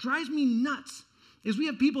drives me nuts is we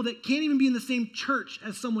have people that can't even be in the same church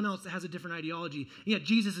as someone else that has a different ideology. And yet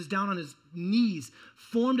Jesus is down on his knees,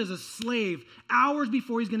 formed as a slave, hours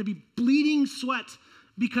before he's going to be bleeding sweat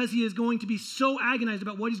because he is going to be so agonized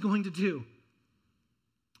about what he's going to do.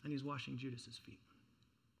 And he's washing Judas's feet.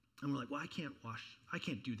 And we're like, well, I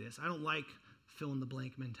can't do this. I don't like fill in the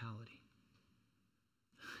blank mentality.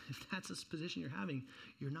 If that's a position you're having,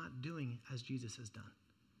 you're not doing as Jesus has done.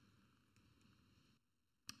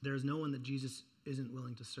 There is no one that Jesus isn't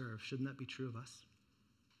willing to serve. Shouldn't that be true of us?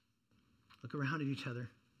 Look around at each other.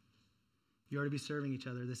 You are to be serving each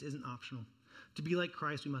other. This isn't optional. To be like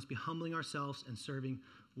Christ, we must be humbling ourselves and serving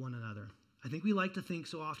one another. I think we like to think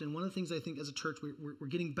so often, one of the things I think as a church we're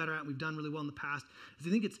getting better at, we've done really well in the past, is I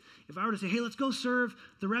think it's, if I were to say, hey, let's go serve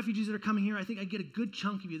the refugees that are coming here, I think I'd get a good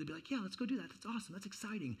chunk of you that'd be like, yeah, let's go do that. That's awesome. That's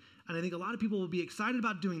exciting. And I think a lot of people will be excited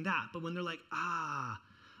about doing that, but when they're like, I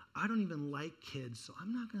don't even like kids, so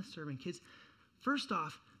I'm not going to serve in kids. First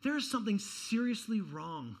off, there is something seriously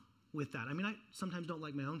wrong with that. I mean, I sometimes don't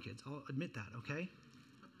like my own kids. I'll admit that, okay?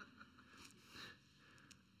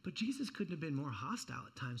 But Jesus couldn't have been more hostile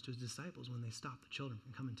at times to his disciples when they stopped the children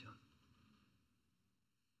from coming to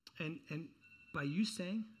him. And by you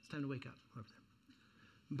saying, it's time to wake up, whoever's there.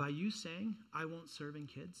 By you saying, I won't serve in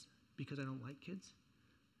kids because I don't like kids,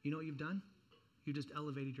 you know what you've done? You just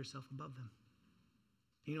elevated yourself above them.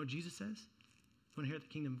 And you know what Jesus says? You want to inherit the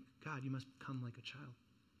kingdom of God, you must become like a child.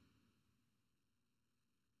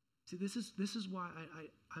 See, this is why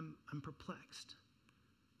I'm perplexed.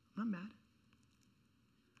 I'm not mad.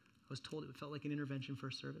 I was told it felt like an intervention for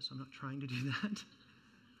a service, so I'm not trying to do that.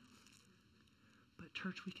 But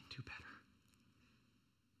church, we can do better.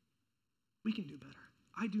 We can do better.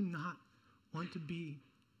 I do not want to be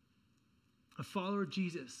a follower of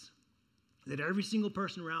Jesus that every single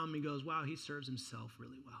person around me goes, wow, he serves himself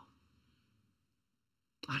really well.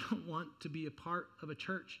 I don't want to be a part of a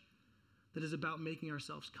church that is about making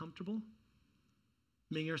ourselves comfortable,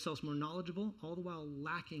 making ourselves more knowledgeable, all the while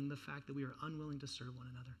lacking the fact that we are unwilling to serve one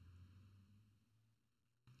another.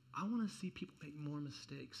 I want to see people make more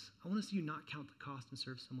mistakes. I want to see you not count the cost and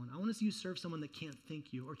serve someone. I want to see you serve someone that can't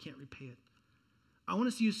thank you or can't repay it. I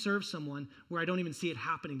want to see you serve someone where I don't even see it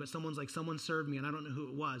happening, but someone's like, someone served me and I don't know who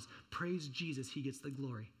it was. Praise Jesus, he gets the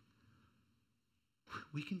glory.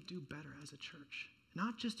 We can do better as a church,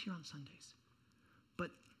 not just here on Sundays,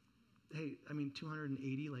 but hey,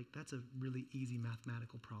 280, that's a really easy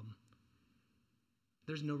mathematical problem.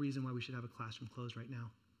 There's no reason why we should have a classroom closed right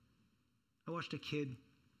now. I watched a kid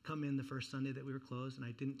come in the first Sunday that we were closed, and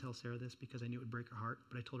I didn't tell Sarah this because I knew it would break her heart,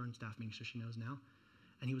 but I told her in staff meeting so she knows now.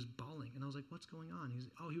 And he was bawling, and I was like, what's going on?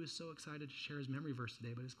 He was so excited to share his memory verse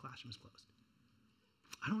today, but his classroom is closed.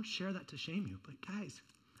 I don't share that to shame you, but guys,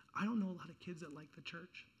 I don't know a lot of kids that like the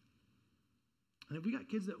church. And if we got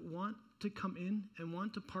kids that want to come in and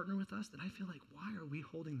want to partner with us, then I feel like, why are we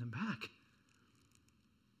holding them back?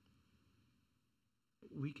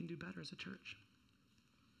 We can do better as a church.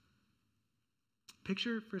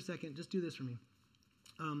 Picture for a second, just do this for me.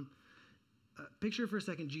 Picture for a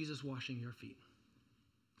second Jesus washing your feet.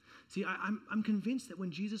 See, I'm convinced that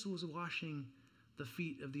when Jesus was washing the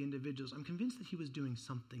feet of the individuals, I'm convinced that he was doing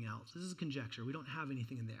something else. This is a conjecture. We don't have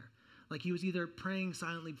anything in there. Like he was either praying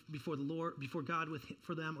silently before the Lord, before God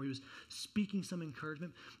for them, or he was speaking some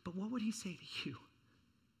encouragement. But what would he say to you?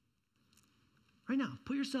 Right now,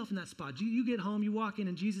 put yourself in that spot. You get home, you walk in,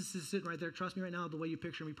 and Jesus is sitting right there. Trust me right now, the way you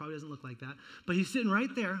picture him, he probably doesn't look like that. But he's sitting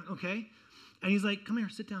right there, okay? And he's like, come here,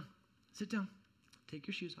 sit down. Sit down. Take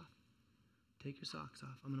your shoes off. Take your socks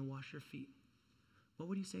off. I'm going to wash your feet. What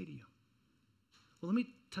would he say to you? Well, let me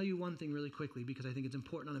tell you one thing really quickly, because I think it's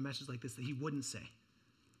important on a message like this that he wouldn't say.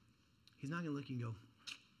 He's not going to look and go,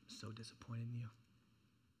 I'm so disappointed in you.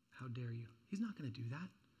 How dare you? He's not going to do that.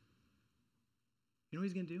 You know what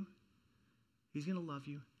he's going to do? He's going to love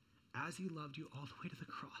you as he loved you all the way to the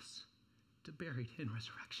cross, to buried in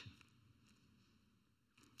resurrection.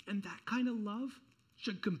 And that kind of love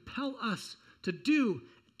should compel us to do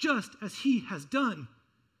just as he has done.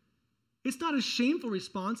 It's not a shameful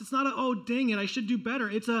response. It's not a, oh, dang it, I should do better.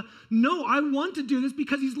 It's a, no, I want to do this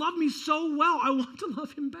because he's loved me so well. I want to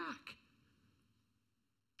love him back.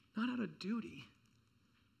 Not out of duty,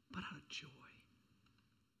 but out of joy.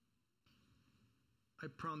 I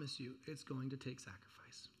promise you, it's going to take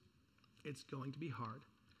sacrifice. It's going to be hard.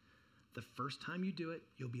 The first time you do it,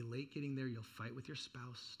 you'll be late getting there. You'll fight with your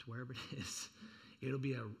spouse to wherever it is. It'll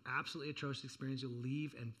be an absolutely atrocious experience. You'll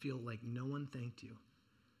leave and feel like no one thanked you.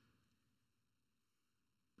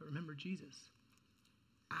 But remember Jesus,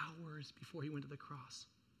 hours before he went to the cross,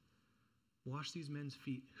 washed these men's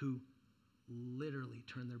feet who literally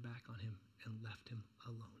turned their back on him and left him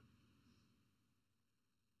alone.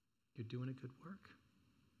 You're doing a good work.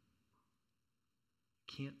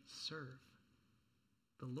 You can't serve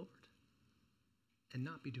the Lord and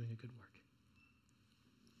not be doing a good work.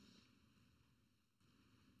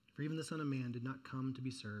 For even the Son of Man did not come to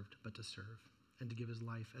be served, but to serve, and to give his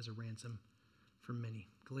life as a ransom for many.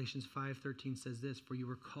 Galatians 5:13 says this, for you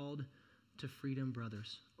were called to freedom,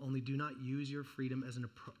 brothers. Only do not use your freedom as an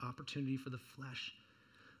opportunity for the flesh,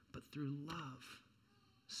 but through love,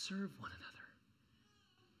 serve one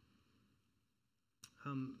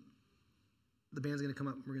another. The band's going to come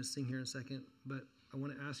up. We're going to sing here in a second, but I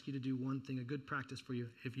want to ask you to do one thing, a good practice for you,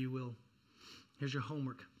 if you will. Here's your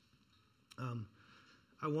homework.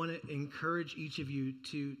 I want to encourage each of you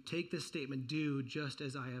to take this statement, do just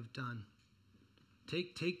as I have done.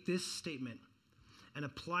 Take this statement and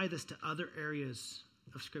apply this to other areas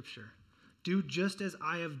of Scripture. Do just as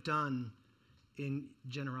I have done in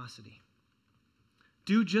generosity.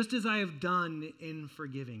 Do just as I have done in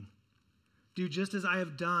forgiving. Do just as I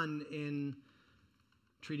have done in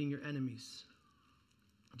treating your enemies.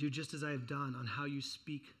 Do just as I have done on how you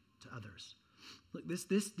speak to others. Look,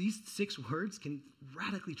 these 6 words can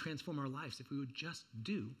radically transform our lives if we would just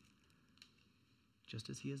do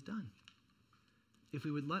just as he has done. If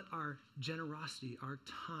we would let our generosity, our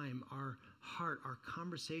time, our heart, our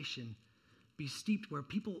conversation be steeped where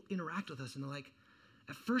people interact with us and they're like,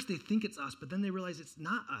 at first they think it's us, but then they realize it's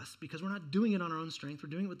not us because we're not doing it on our own strength.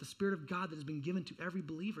 We're doing it with the Spirit of God that has been given to every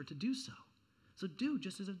believer to do so. So do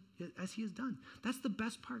just as he has done. That's the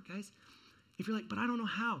best part, guys. If you're like, but I don't know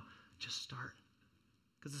how, just start.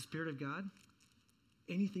 Because the Spirit of God,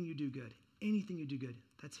 anything you do good,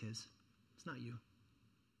 that's his. It's not you.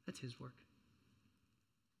 That's his work.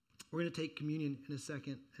 We're going to take communion in a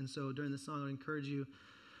second. And so during the song, I would encourage you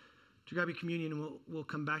to grab your communion and we'll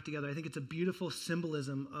come back together. I think it's a beautiful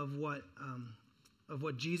symbolism of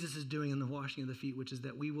what Jesus is doing in the washing of the feet, which is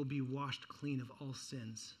that we will be washed clean of all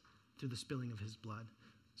sins through the spilling of his blood.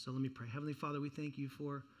 So let me pray. Heavenly Father, we thank you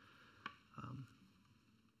for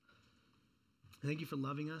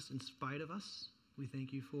loving us in spite of us. We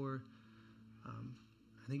thank you for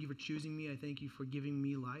choosing me. I thank you for giving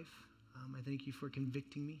me life. I thank you for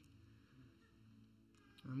convicting me.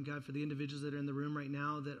 God, for the individuals that are in the room right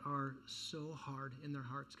now that are so hard in their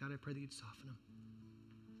hearts, God, I pray that you'd soften them.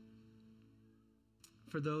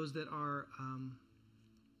 For those that are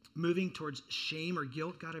moving towards shame or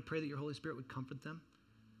guilt, God, I pray that your Holy Spirit would comfort them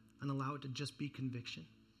and allow it to just be conviction.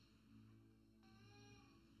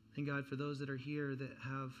 And God, for those that are here that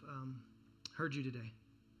have heard you today,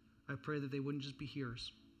 I pray that they wouldn't just be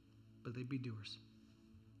hearers, but they'd be doers.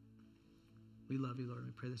 We love you, Lord.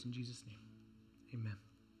 We pray this in Jesus' name. Amen.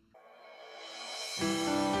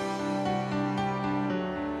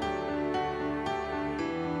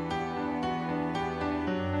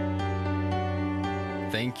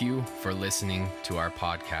 Thank you for listening to our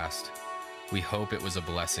podcast. We hope it was a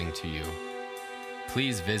blessing to you.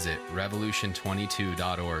 Please visit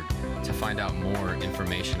revolution22.org to find out more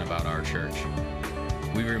information about our church.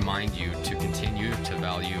 We remind you to continue to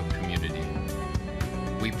value community.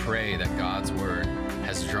 We pray that God's word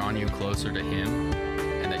has drawn you closer to Him